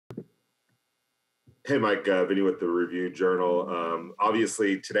Hey, Mike, Vinny with the Review Journal.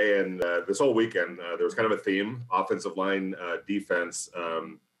 Obviously, today and this whole weekend, there was kind of a theme: offensive line, defense.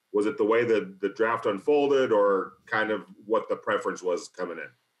 Was it the way the draft unfolded, or kind of what the preference was coming in?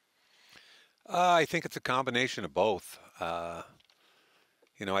 I think it's a combination of both. I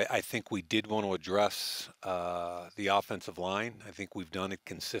think we did want to address the offensive line. I think we've done it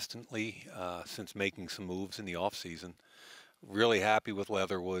consistently since making some moves in the offseason. Really happy with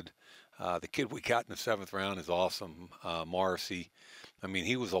Leatherwood. The kid we got in the seventh round is awesome, Morrissey. I mean,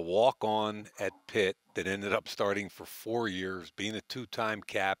 he was a walk-on at Pitt that ended up starting for 4 years, being a two-time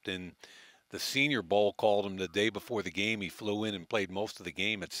captain. The Senior Bowl called him the day before the game. He flew in and played most of the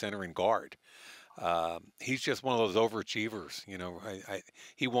game at center and guard. He's just one of those overachievers.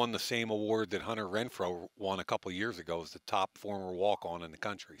 He won the same award that Hunter Renfro won a couple years ago as the top former walk-on in the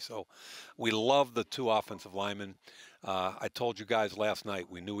country. So we love the two offensive linemen. I told you guys last night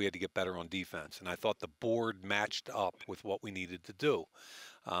we knew we had to get better on defense, and I thought the board matched up with what we needed to do.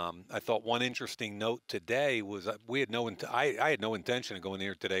 I thought one interesting note today was we had I had no intention of going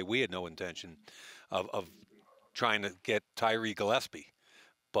here today. We had no intention of trying to get Tyree Gillespie,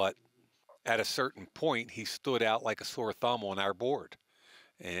 but at a certain point, he stood out like a sore thumb on our board.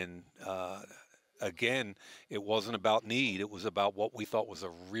 And again, it wasn't about need. It was about what we thought was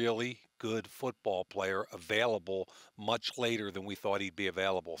a really good football player available much later than we thought he'd be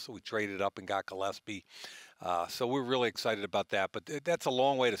available. So we traded up and got Gillespie. So we're really excited about that. But that's a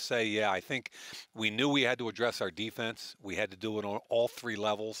long way to say, yeah, I think we knew we had to address our defense. We had to do it on all three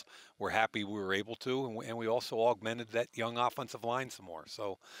levels. We're happy we were able to. And we also augmented that young offensive line some more.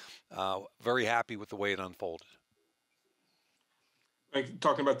 So very happy with the way it unfolded. Like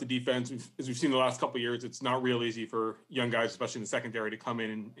talking about the defense, as we've seen the last couple of years, it's not real easy for young guys, especially in the secondary, to come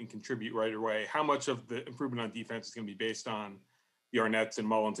in and contribute right away. How much of the improvement on defense is going to be based on the Arnett's and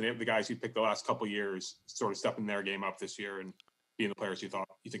Mullins and the guys who picked the last couple of years, sort of stepping their game up this year and being the players you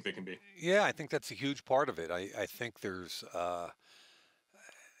think they can be? Yeah, I think that's a huge part of it. I think there's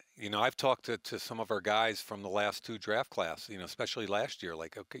I've talked to some of our guys from the last two draft class, especially last year.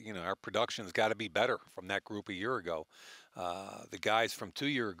 Like, okay, our production's got to be better from that group a year ago. The guys from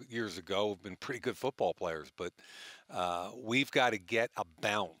years ago have been pretty good football players, but we've got to get a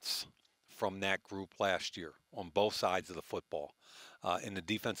bounce from that group last year on both sides of the football. In the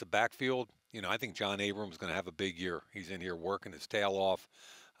defensive backfield, I think John Abrams is going to have a big year. He's in here working his tail off.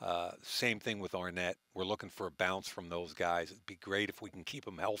 Same thing with Arnett. We're looking for a bounce from those guys. It'd be great if we can keep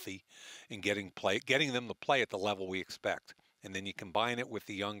them healthy and getting them to play at the level we expect. And then you combine it with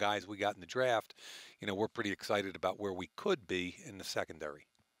the young guys we got in the draft. We're pretty excited about where we could be in the secondary.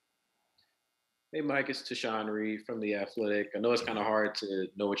 Hey, Mike, it's Tashawn Reed from The Athletic. I know it's kind of hard to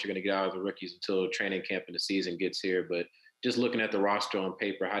know what you're going to get out of the rookies until training camp and the season gets here, but just looking at the roster on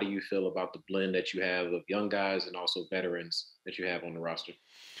paper, how do you feel about the blend that you have of young guys and also veterans that you have on the roster?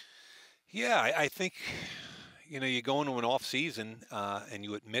 Yeah, I think you go into an off season and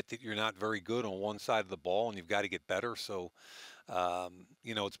you admit that you're not very good on one side of the ball and you've got to get better. So,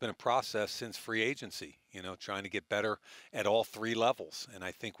 it's been a process since free agency. Trying to get better at all three levels, and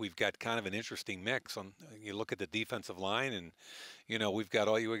I think we've got kind of an interesting mix. On you look at the defensive line, and we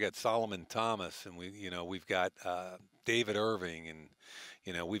got Solomon Thomas, and we've got David Irving,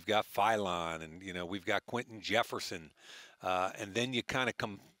 and we've got Phylon, and we've got Quentin Jefferson, and then you kind of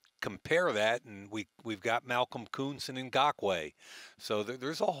compare that, and we've got Malcolm Kuhnson and Ngakwe. So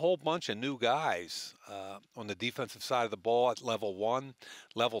there's a whole bunch of new guys on the defensive side of the ball at level one.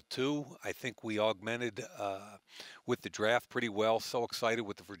 Level two, I think we augmented with the draft pretty well. So excited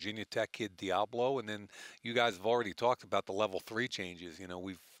with the Virginia Tech kid Diablo. And then you guys have already talked about the level three changes.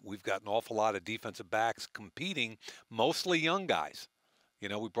 We've got an awful lot of defensive backs competing, mostly young guys.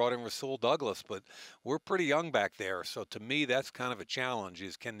 We brought in Rasul Douglas, but we're pretty young back there. So to me, that's kind of a challenge: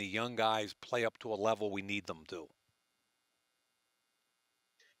 is can the young guys play up to a level we need them to?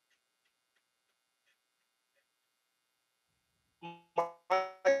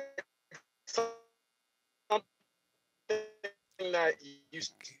 Something that you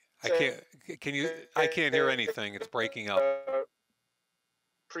I said can't. Can you? I can't hear anything. It's breaking up.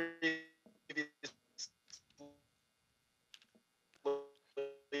 Previously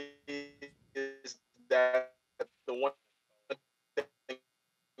is that the one thing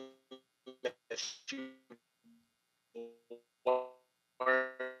that you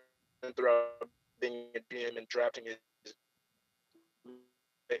learned throughout being a GM and drafting is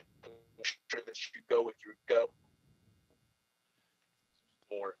making sure that you go with your gut,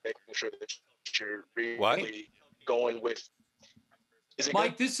 or making sure that you're What? really going with Is it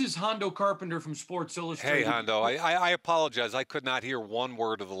Mike, good? this is Hondo Carpenter from Sports Hey, Illustrated. Hondo, I apologize. I could not hear one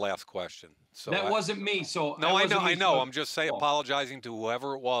word of the last question. So That wasn't me. So no, I know, wasn't me, I know. so- I'm just saying, apologizing to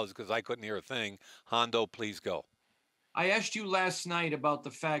whoever it was because I couldn't hear a thing. Hondo, please go. I asked you last night about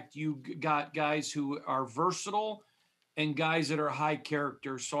the fact you got guys who are versatile and guys that are high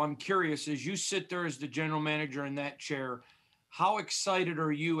character. So I'm curious, as you sit there as the general manager in that chair, how excited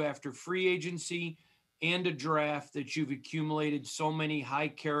are you after free agency and a draft that you've accumulated so many high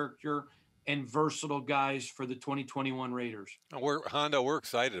character and versatile guys for the 2021 Raiders? Hondo, we're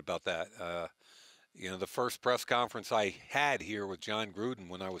excited about that. The first press conference I had here with John Gruden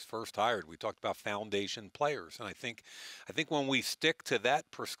when I was first hired, we talked about foundation players, and I think when we stick to that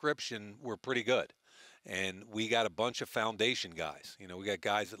prescription, we're pretty good. And we got a bunch of foundation guys. We got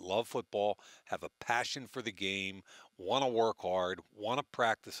guys that love football, have a passion for the game, want to work hard, want to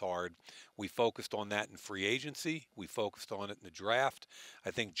practice hard. We focused on that in free agency. We focused on it in the draft. I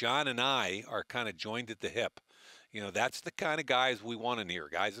think John and I are kind of joined at the hip. That's the kind of guys we want in here,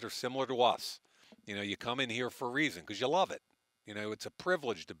 guys that are similar to us. You come in here for a reason because you love it. It's a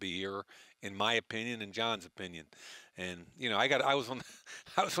privilege to be here, in my opinion and John's opinion. And I was on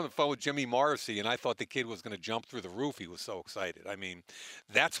I was on the phone with Jimmy Morrissey, and I thought the kid was going to jump through the roof. He was so excited. I mean,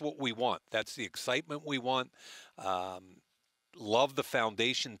 that's what we want. That's the excitement we want. Love the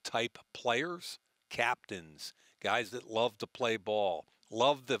foundation type players, captains, guys that love to play ball.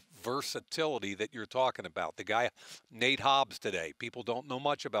 Love the versatility that you're talking about. The guy, Nate Hobbs today. People don't know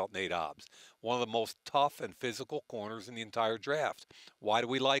much about Nate Hobbs. One of the most tough and physical corners in the entire draft. Why do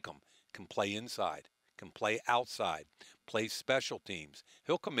we like him? Can play inside, can play outside, plays special teams.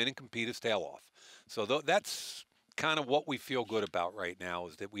 He'll come in and compete his tail off. So that's kind of what we feel good about right now,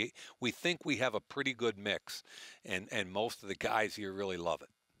 is that we think we have a pretty good mix, and most of the guys here really love it.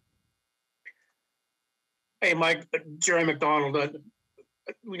 Hey, Mike, Jerry McDonald.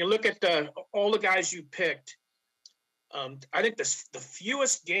 When you look at all the guys you picked, I think the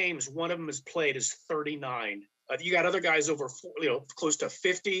fewest games one of them has played is 39. You got other guys over, close to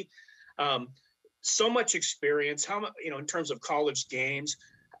 50. So much experience. How much, in terms of college games,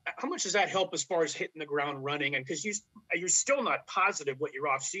 how much does that help as far as hitting the ground running? And because you're still not positive what your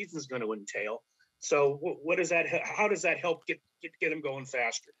off season is going to entail. So what does that? How does that help get them going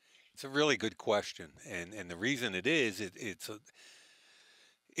faster? It's a really good question, and the reason it's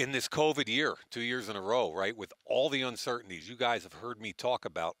in this COVID year, 2 years in a row, right, with all the uncertainties. You guys have heard me talk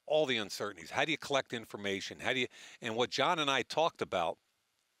about all the uncertainties. How do you collect information? And what John and I talked about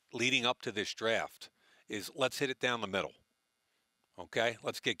leading up to this draft is, let's hit it down the middle. Okay?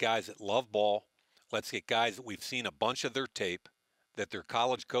 Let's get guys that love ball. Let's get guys that we've seen a bunch of their tape, that their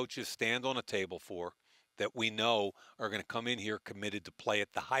college coaches stand on a table for, that we know are going to come in here committed to play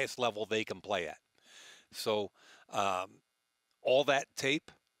at the highest level they can play at. So all that tape,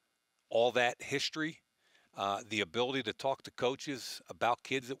 all that history, the ability to talk to coaches about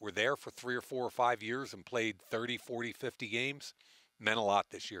kids that were there for 3 or 4 or 5 years and played 30, 40, 50 games meant a lot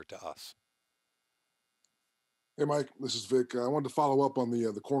this year to us. Hey, Mike, this is Vic. I wanted to follow up on the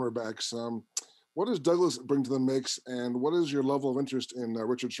cornerbacks. What does Douglas bring to the mix, and what is your level of interest in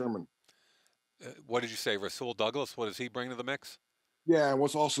Richard Sherman? What did you say, Rasul Douglas? What does he bring to the mix? Yeah, and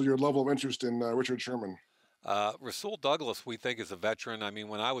what's also your level of interest in Richard Sherman? Rasul Douglas, we think, is a veteran. I mean,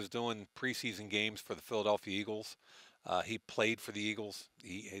 when I was doing preseason games for the Philadelphia Eagles, he played for the Eagles.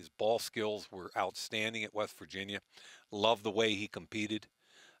 His ball skills were outstanding at West Virginia. Loved the way he competed.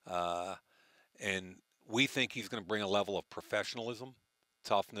 And we think he's going to bring a level of professionalism,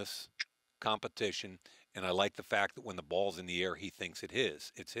 toughness, competition, and I like the fact that when the ball's in the air, he thinks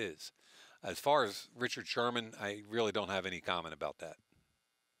it's his. As far as Richard Sherman, I really don't have any comment about that.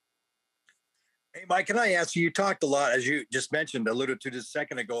 Hey, Mike, can I ask you, you talked a lot, as you just mentioned, alluded to just a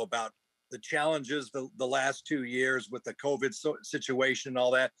second ago, about the challenges the last 2 years with the COVID situation and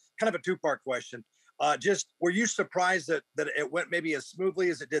all that. Kind of a two-part question. Just were you surprised that it went maybe as smoothly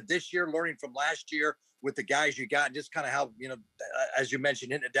as it did this year, learning from last year with the guys you got, and just kind of how, as you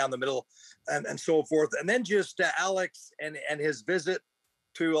mentioned, hitting it down the middle and so forth. And then just Alex and his visit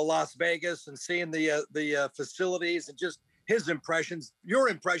to Las Vegas and seeing the facilities and just his impressions, your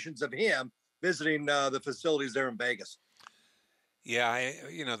impressions of him visiting the facilities there in Vegas. Yeah,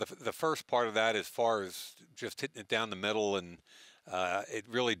 the first part of that, as far as just hitting it down the middle, and it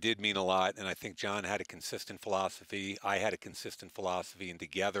really did mean a lot. And I think John had a consistent philosophy. I had a consistent philosophy, and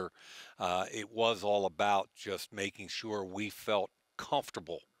together it was all about just making sure we felt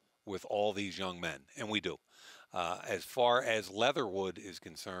comfortable with all these young men, and we do. As far as Leatherwood is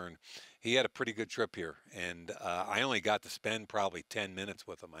concerned, he had a pretty good trip here, and I only got to spend probably 10 minutes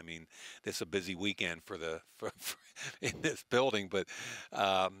with him. I mean, this is a busy weekend for in this building, but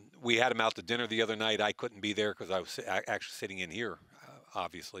we had him out to dinner the other night. I couldn't be there because I was actually sitting in here,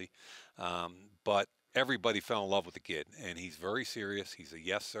 obviously, but everybody fell in love with the kid, and he's very serious. He's a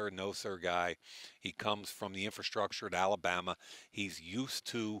yes sir, no sir guy. He comes from the infrastructure at Alabama. He's used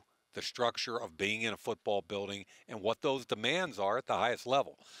to the structure of being in a football building and what those demands are at the highest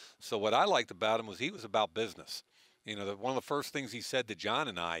level. So what I liked about him was he was about business. You know, one of the first things he said to John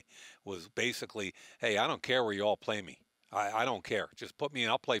and I was basically, "Hey, I don't care where you all play me. I don't care. Just put me in.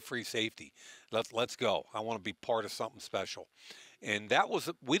 I'll play free safety. Let's go. I want to be part of something special." And that was,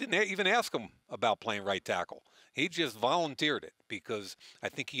 we didn't even ask him about playing right tackle. He just volunteered it because I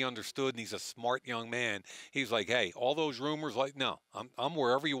think he understood, and he's a smart young man. He's like, "Hey, all those rumors, like, no, I'm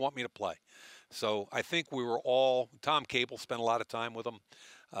wherever you want me to play." So I think we were all, Tom Cable spent a lot of time with him.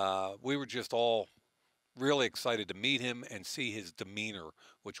 We were just all really excited to meet him and see his demeanor,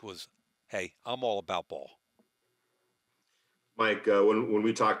 which was, "Hey, I'm all about ball." Mike, when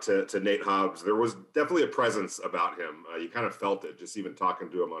we talked to Nate Hobbs, there was definitely a presence about him. You kind of felt it just even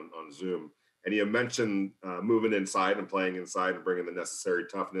talking to him on Zoom. And you mentioned moving inside and playing inside and bringing the necessary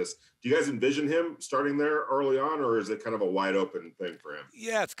toughness. Do you guys envision him starting there early on, or is it kind of a wide open thing for him?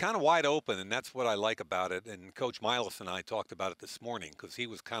 Yeah, it's kind of wide open, and that's what I like about it. And Coach Miles and I talked about it this morning because he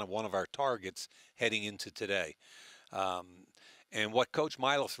was kind of one of our targets heading into today. Um, and what Coach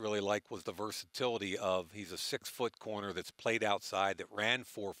Milos really liked was the versatility of, he's a 6-foot corner that's played outside, that ran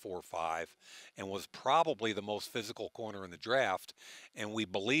 4.45 and was probably the most physical corner in the draft. And we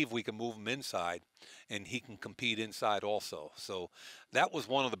believe we can move him inside, and he can compete inside also. So that was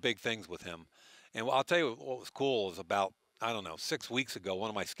one of the big things with him. And I'll tell you what was cool is about, I don't know, 6 weeks ago, one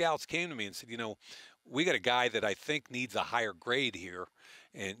of my scouts came to me and said, "You know, we got a guy that I think needs a higher grade here.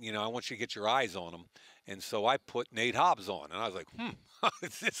 And, you know, I want you to get your eyes on him." And so I put Nate Hobbs on, and I was like,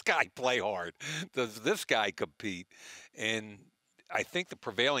 does this guy play hard? Does this guy compete? And I think the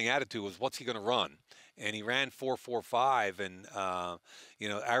prevailing attitude was, what's he going to run? And he ran 4.45, and you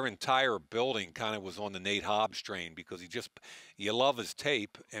know, our entire building kind of was on the Nate Hobbs train because you love his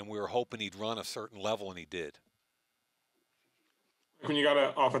tape, and we were hoping he'd run a certain level, and he did. When you got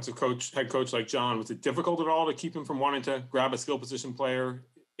an offensive coach, head coach like John, was it difficult at all to keep him from wanting to grab a skill position player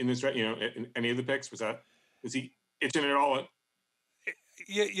in this, you know, in any of the picks? Was he itching at all?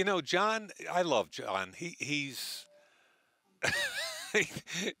 Yeah, you know, John, I love John. He's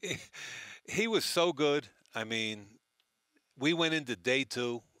he was so good. I mean, we went into day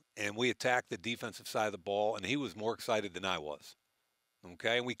 2 and we attacked the defensive side of the ball, and he was more excited than I was.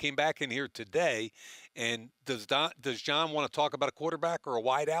 Okay, and we came back in here today, and does John want to talk about a quarterback or a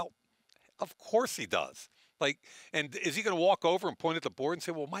wide out? Of course he does. Like, and is he going to walk over and point at the board and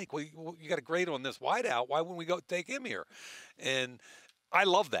say, "Well, Mike, you got a grade on this wide out. Why wouldn't we go take him here?" And I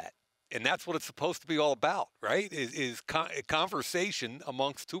love that. And that's what it's supposed to be all about, right? Is conversation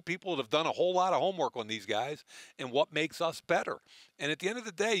amongst two people that have done a whole lot of homework on these guys and what makes us better. And at the end of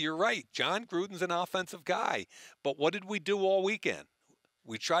the day, you're right. John Gruden's an offensive guy. But what did we do all weekend?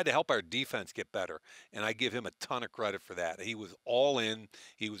 We tried to help our defense get better, and I give him a ton of credit for that. He was all in.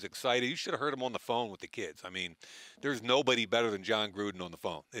 He was excited. You should have heard him on the phone with the kids. I mean, there's nobody better than John Gruden on the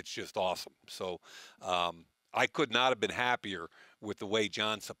phone. It's just awesome. So I could not have been happier with the way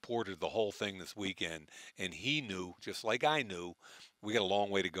John supported the whole thing this weekend, and he knew, just like I knew, we got a long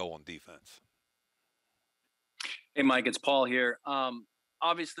way to go on defense. Hey, Mike, it's Paul here.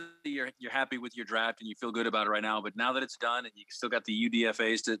 Obviously, you're happy with your draft and you feel good about it right now. But now that it's done and you still got the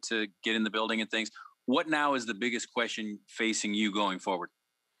UDFAs to get in the building and things, what now is the biggest question facing you going forward?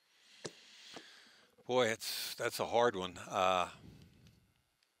 Boy, that's a hard one. I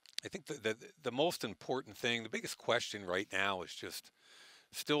think the most important thing, the biggest question right now is just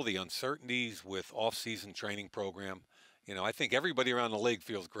still the uncertainties with off-season training program. You know, I think everybody around the league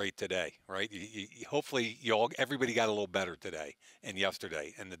feels great today, right? Hopefully, everybody got a little better today and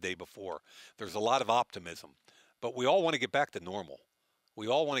yesterday and the day before. There's a lot of optimism, but we all want to get back to normal. We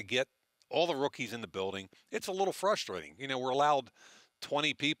all want to get all the rookies in the building. It's a little frustrating. You know, we're allowed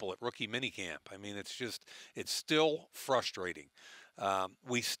 20 people at rookie minicamp. I mean, it's still frustrating.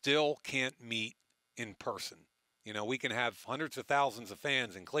 We still can't meet in person. You know, we can have hundreds of thousands of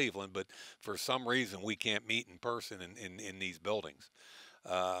fans in Cleveland, but for some reason we can't meet in person in these buildings.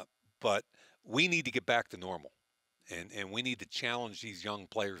 But we need to get back to normal, and we need to challenge these young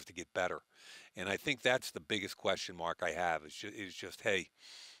players to get better. And I think that's the biggest question mark I have is just hey,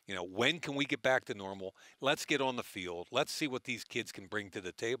 When can we get back to normal? Let's get on the field. Let's see what these kids can bring to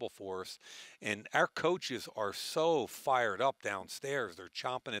the table for us. And our coaches are so fired up downstairs. They're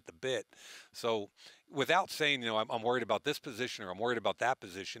chomping at the bit. So without saying, I'm worried about this position or I'm worried about that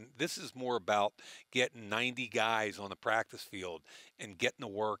position, this is more about getting 90 guys on the practice field and getting to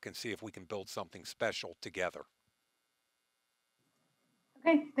work and see if we can build something special together.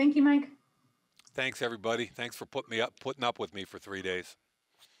 Okay. Thank you, Mike. Thanks, everybody. Thanks for putting up with me for 3 days.